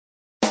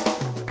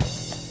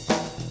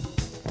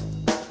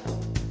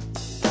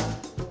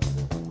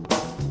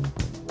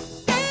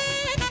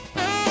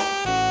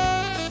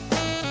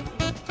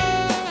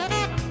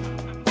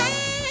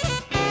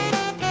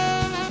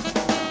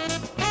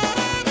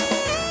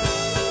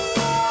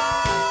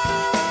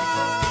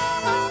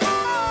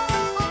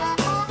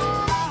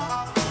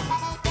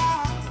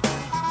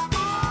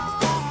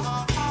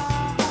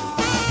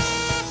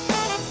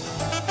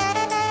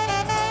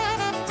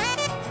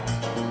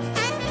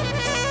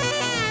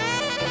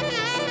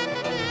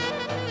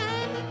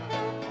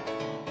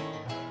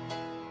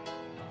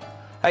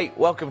Hey,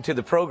 welcome to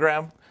the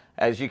program.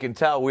 As you can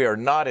tell, we are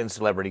not in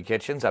Celebrity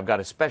Kitchens. I've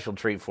got a special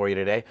treat for you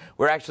today.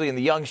 We're actually in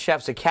the Young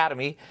Chefs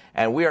Academy,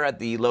 and we are at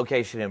the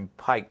location in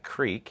Pike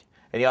Creek.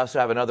 And you also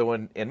have another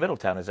one in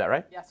Middletown, is that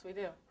right? Yes, we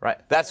do. Right.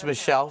 That's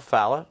Michelle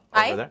Falla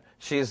over there.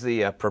 She's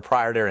the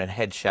proprietor and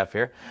head chef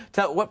here.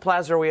 Tell what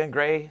plaza are we in,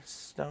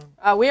 Greystone?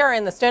 We are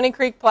in the Stony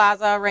Creek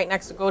Plaza right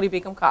next to Goldie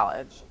Beacom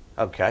College.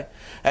 Okay.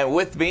 And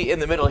with me in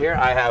the middle here,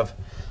 I have,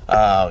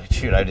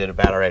 shoot, I did it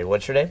bad already.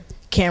 What's your name?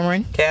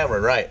 Cameron.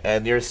 Cameron, right.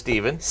 And you're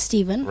Steven.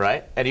 Steven.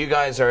 Right. And you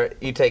guys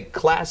you take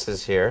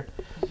classes here.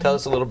 Tell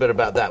us a little bit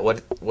about that.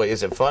 What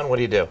is it fun? What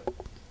do you do?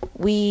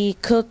 We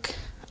cook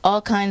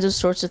all kinds of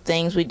sorts of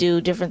things. We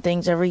do different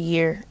things every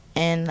year,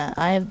 and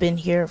I have been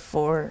here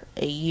for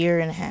a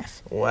year and a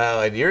half.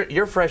 Wow, and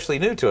you're freshly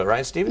new to it,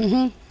 right, Steven?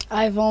 Mm-hmm.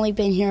 I've only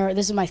been here,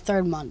 this is my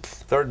third month.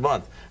 Third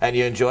month. And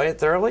you enjoy it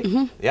thoroughly?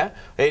 Mm-hmm. Yeah?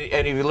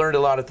 And have you learned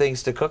a lot of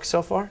things to cook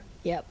so far?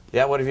 Yep.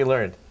 Yeah, what have you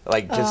learned?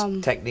 Like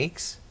just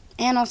techniques?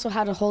 And also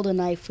how to hold a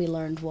knife we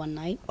learned one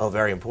night. Oh,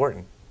 very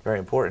important. Very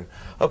important.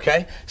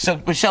 Okay, so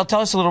Michelle,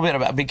 tell us a little bit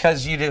about,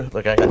 because you do,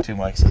 look, I got two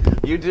mics.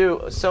 You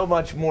do so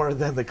much more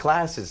than the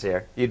classes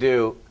here. You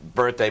do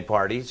birthday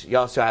parties. You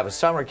also have a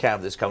summer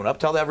camp that's coming up.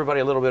 Tell everybody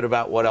a little bit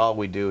about what all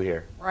we do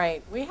here.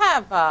 Right. We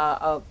have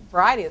a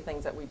variety of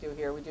things that we do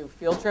here. We do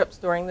field trips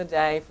during the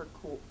day for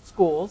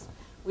schools.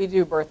 We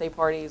do birthday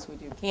parties. We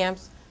do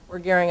camps. We're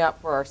gearing up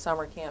for our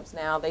summer camps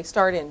now. They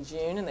start in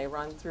June and they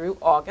run through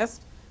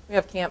August. We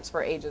have camps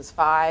for ages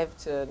 5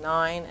 to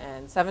 9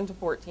 and 7 to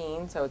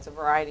 14, so it's a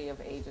variety of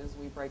ages.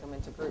 We break them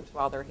into groups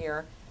while they're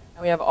here.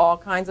 And we have all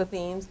kinds of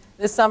themes.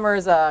 This summer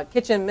is a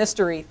kitchen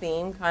mystery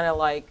theme, kind of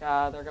like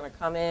they're going to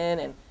come in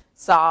and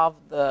solve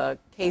the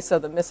case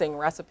of the missing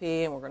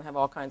recipe, and we're going to have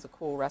all kinds of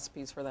cool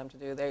recipes for them to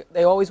do.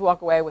 They always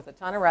walk away with a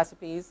ton of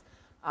recipes.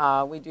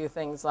 We do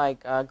things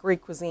like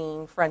Greek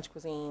cuisine, French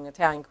cuisine,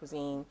 Italian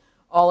cuisine,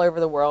 all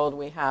over the world.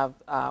 We have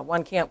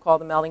one camp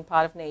called the Melting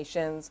Pot of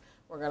Nations.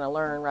 We're going to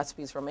learn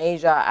recipes from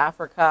Asia,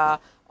 Africa,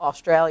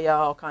 Australia,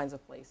 all kinds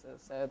of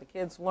places. So the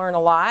kids learn a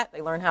lot.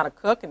 They learn how to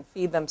cook and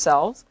feed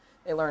themselves.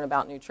 They learn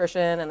about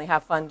nutrition, and they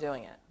have fun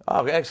doing it.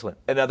 Oh, excellent.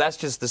 And now that's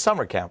just the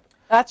summer camp.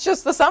 That's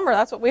just the summer.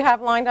 That's what we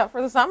have lined up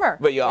for the summer.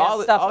 But you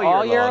all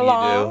year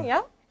long you do.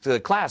 Yeah. The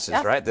classes,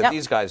 yes, right, that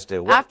these guys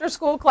do. After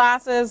school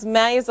classes,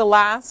 May is the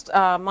last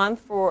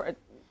month for,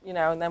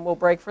 and then we'll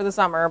break for the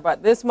summer.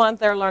 But this month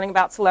they're learning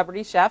about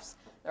celebrity chefs.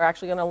 They're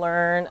actually going to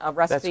learn a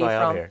recipe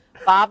from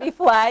Bobby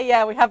Flay.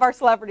 Yeah, we have our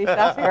celebrity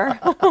chef here.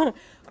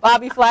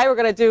 Bobby Flay, we're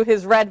going to do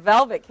his red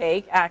velvet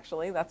cake,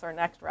 actually. That's our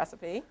next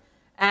recipe.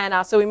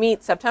 And so we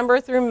meet September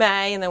through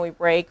May, and then we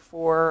break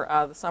for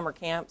the summer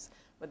camps.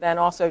 But then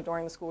also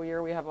during the school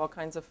year, we have all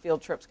kinds of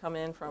field trips come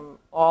in from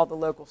all the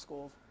local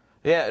schools.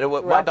 Yeah,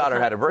 my daughter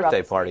had a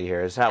birthday party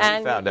here, is how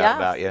we found out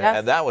about you. Yes.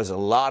 And that was a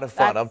lot of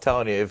fun. I'm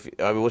telling you,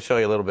 we'll show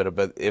you a little bit,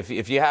 but if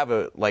you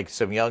have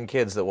some young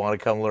kids that want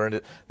to come learn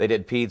it, they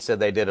did pizza,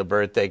 they did a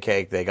birthday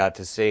cake, they got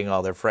to sing,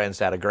 all their friends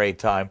had a great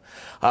time.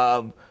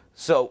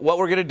 So what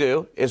we're going to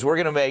do is we're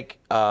going to make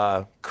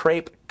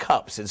crepe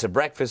cups. It's a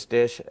breakfast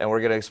dish, and we're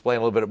going to explain a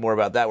little bit more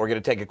about that. We're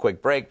going to take a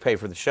quick break, pay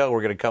for the show.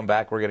 We're going to come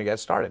back. We're going to get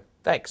started.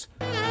 Thanks.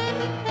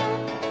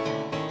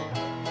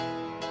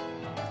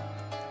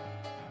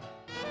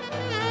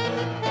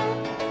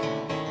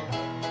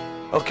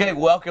 Okay,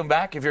 welcome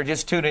back. If you're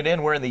just tuning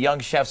in, we're in the Young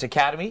Chefs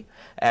Academy,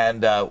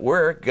 and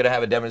we're going to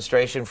have a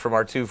demonstration from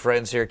our two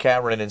friends here,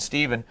 Cameron and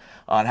Steven,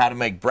 on how to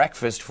make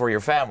breakfast for your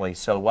family.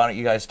 So why don't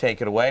you guys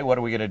take it away? What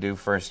are we going to do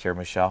first here,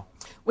 Michelle?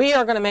 We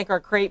are going to make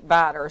our crepe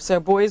batter. So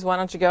boys, why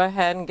don't you go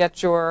ahead and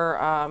get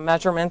your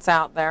measurements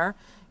out there,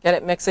 get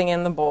it mixing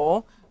in the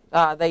bowl.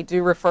 They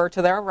do refer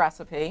to their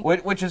recipe.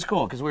 Which is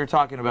cool, because we were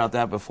talking about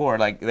that before.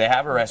 Like, they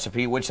have a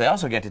recipe, which they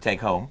also get to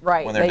take home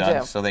when they're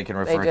done, so they can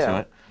refer to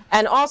it.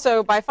 And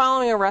also, by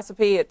following a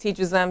recipe, it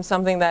teaches them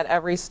something that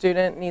every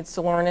student needs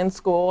to learn in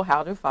school,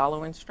 how to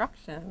follow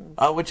instructions.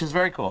 Which is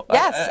very cool.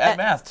 Yes. And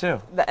math, too.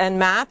 And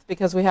math,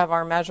 because we have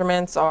our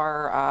measurements,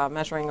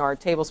 measuring our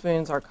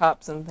tablespoons, our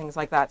cups, and things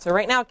like that. So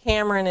right now,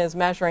 Cameron is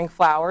measuring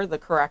flour the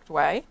correct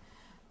way.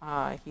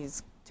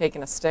 He's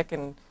taking a stick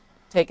and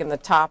taking the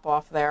top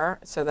off there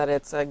so that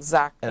it's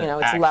exact,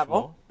 it's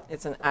level.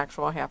 It's an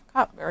actual half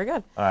cup. Very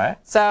good. All right.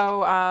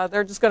 So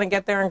they're just going to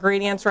get their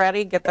ingredients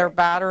ready, get their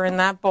batter in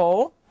that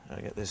bowl.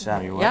 I'll get this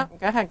out of your way. Yeah,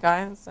 go ahead,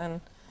 guys. And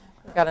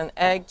we've got an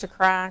egg to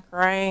crack,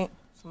 right?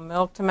 Some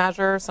milk to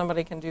measure.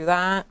 Somebody can do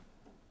that.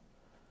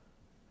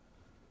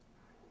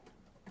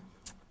 Go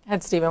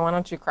ahead, Steven. Why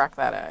don't you crack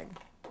that egg?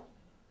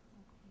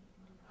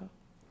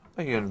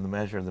 I can get the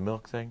measure of the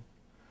milk thing.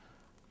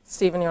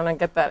 Steven, you want to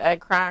get that egg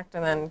cracked,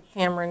 and then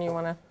Cameron, you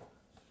want to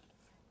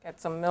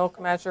get some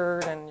milk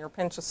measured and your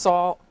pinch of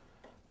salt.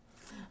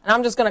 And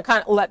I'm just going to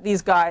kind of let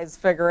these guys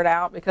figure it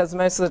out, because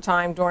most of the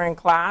time during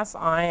class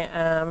I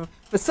am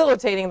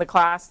facilitating the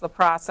class, the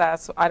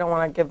process. I don't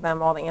want to give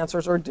them all the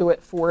answers or do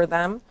it for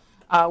them.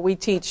 We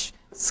teach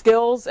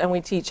skills and we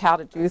teach how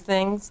to do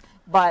things,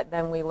 but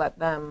then we let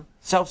them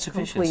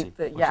Self-sufficiency,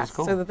 yes, is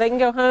cool. so that they can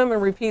go home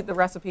and repeat the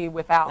recipe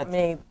without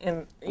me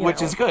which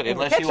is good,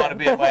 unless you want to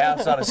be at my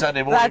house on a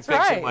Sunday morning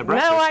fixing my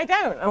breakfast. No, I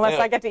don't, unless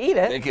I get to eat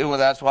it. Well,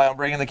 that's why I'm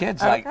bringing the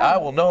kids. Okay. Like, I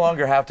will no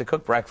longer have to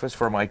cook breakfast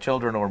for my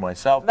children or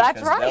myself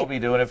because they'll be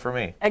doing it for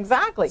me.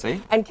 Exactly.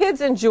 See? And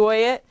kids enjoy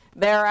it.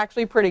 They're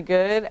actually pretty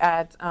good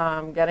at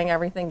getting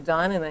everything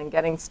done and then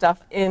getting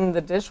stuff in the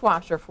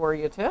dishwasher for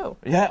you, too.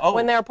 Yeah. Oh.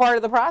 When they're part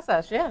of the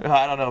process, yeah.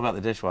 I don't know about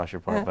the dishwasher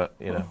part, but,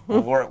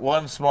 we'll work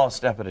one small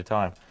step at a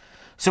time.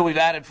 So we've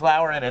added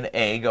flour and an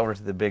egg over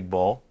to the big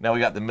bowl. Now we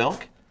got the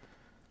milk.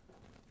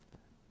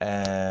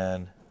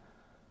 And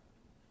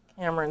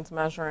Cameron's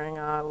measuring,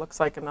 looks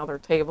like another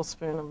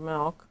tablespoon of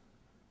milk.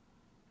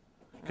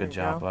 Good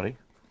job, buddy.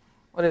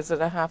 What is it,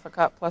 a half a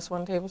cup plus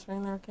 1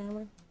 tablespoon there,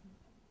 Cameron?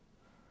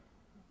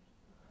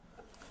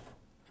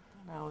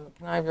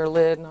 Can I have your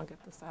lid and I'll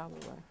get this out of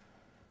the way.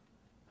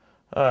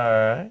 All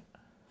right.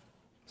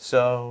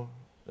 So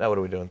now what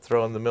are we doing?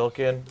 Throwing the milk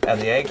in and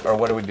the egg, or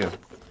what do we do?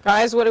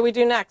 Guys, what do we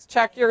do next?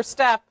 Check your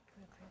step.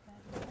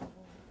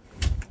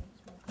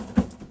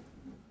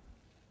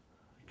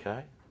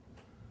 Okay.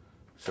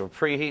 So we're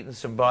preheating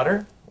some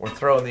butter. We're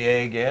throwing the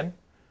egg in.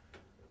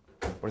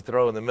 We're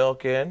throwing the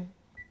milk in.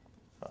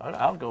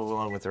 I'll go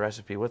along with the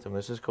recipe with them.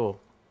 This is cool.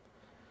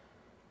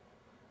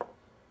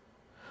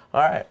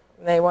 All right.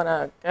 They want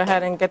to go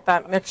ahead and get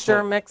that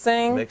mixture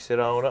mixing. Mix it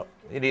on up.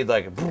 You need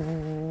like a...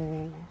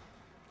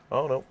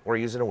 Oh, no. We're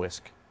using a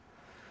whisk.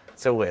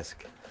 It's a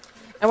whisk.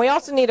 And we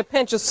also need a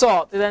pinch of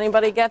salt. Did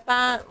anybody get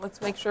that?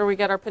 Let's make sure we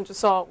get our pinch of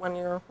salt when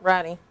you're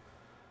ready.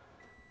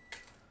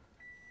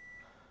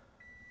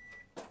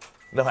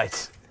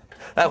 Nice.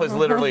 That was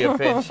literally a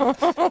pinch. All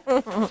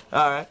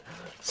right.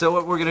 So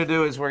what we're going to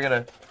do is we're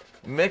going to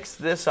mix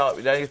this up.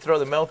 Now you throw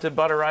the melted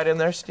butter right in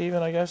there,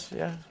 Stephen, I guess?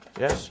 Yeah?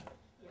 Yes?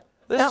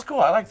 This is cool.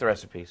 I like the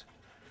recipes.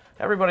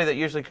 Everybody that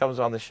usually comes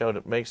on the show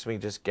makes me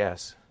just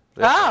guess.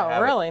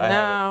 Really?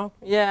 No.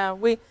 Yeah,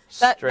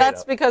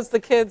 that's because the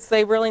kids,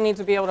 they really need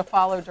to be able to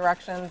follow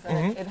directions,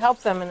 and it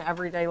helps them in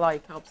everyday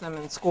life, helps them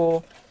in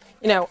school.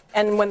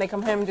 And when they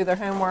come home and do their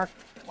homework,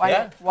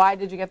 why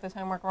did you get this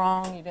homework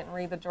wrong? You didn't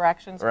read the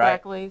directions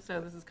correctly.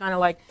 So this is kind of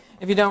like,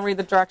 if you don't read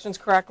the directions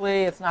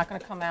correctly, it's not going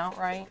to come out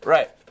right.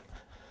 Right.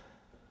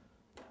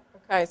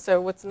 Okay,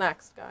 so what's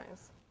next,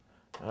 guys?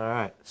 All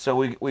right. So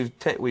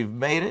we've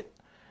made it.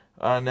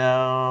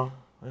 Now,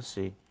 let's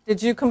see.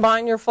 Did you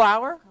combine your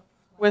flour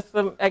with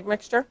the egg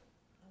mixture?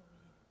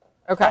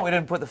 Okay. Oh, we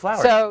didn't put the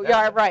flour. So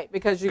right,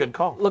 because you Good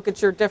call. Look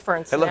at your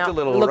difference. It looked a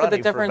little look runny at the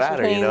difference for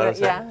batter, between you know what I'm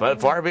saying? yeah.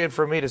 But far be it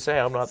from me to say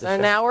I'm not the chef.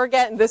 So now we're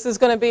getting, this is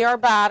going to be our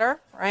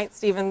batter, right?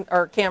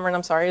 Cameron,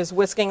 I'm sorry, is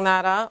whisking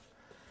that up,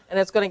 and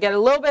it's going to get a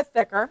little bit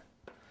thicker.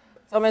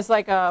 It's almost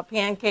like a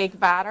pancake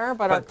batter,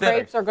 but our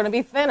crepes are going to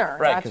be thinner.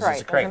 Right, that's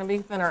right. They're going to be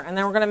thinner, and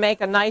then we're going to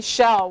make a nice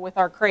shell with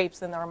our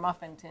crepes in our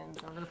muffin tins.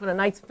 We're going to put a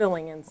nice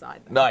filling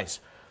inside them. Nice.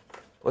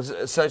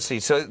 Let's see.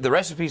 So the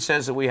recipe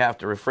says that we have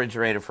to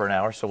refrigerate it for an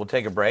hour, so we'll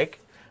take a break.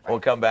 We'll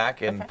come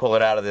back and pull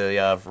it out of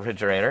the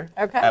refrigerator.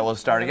 Okay. And we'll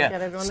start again.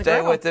 Get it on the Stay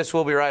grill. with us.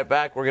 We'll be right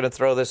back. We're going to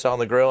throw this on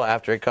the grill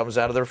after it comes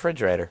out of the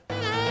refrigerator.